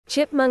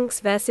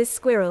Chipmunks versus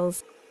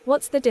squirrels.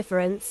 What's the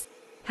difference?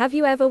 Have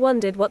you ever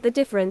wondered what the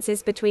difference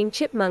is between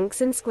chipmunks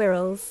and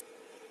squirrels?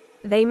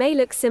 They may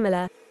look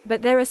similar,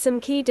 but there are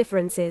some key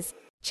differences.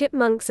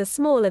 Chipmunks are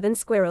smaller than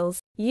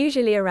squirrels,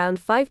 usually around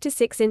 5 to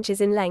 6 inches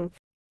in length.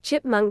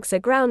 Chipmunks are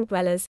ground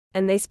dwellers,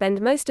 and they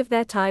spend most of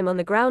their time on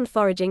the ground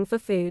foraging for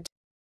food.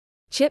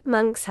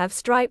 Chipmunks have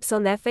stripes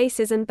on their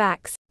faces and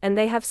backs, and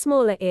they have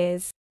smaller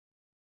ears.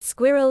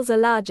 Squirrels are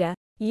larger,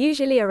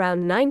 usually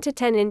around 9 to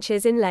 10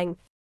 inches in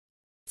length.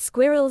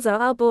 Squirrels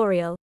are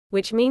arboreal,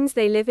 which means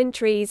they live in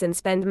trees and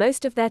spend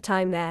most of their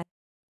time there.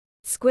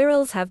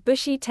 Squirrels have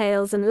bushy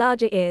tails and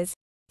larger ears,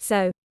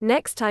 so,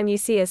 next time you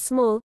see a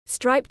small,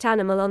 striped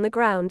animal on the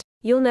ground,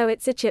 you'll know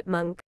it's a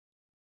chipmunk.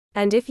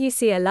 And if you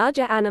see a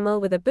larger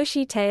animal with a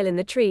bushy tail in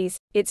the trees,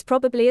 it's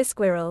probably a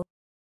squirrel.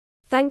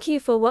 Thank you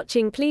for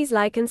watching. Please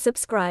like and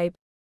subscribe.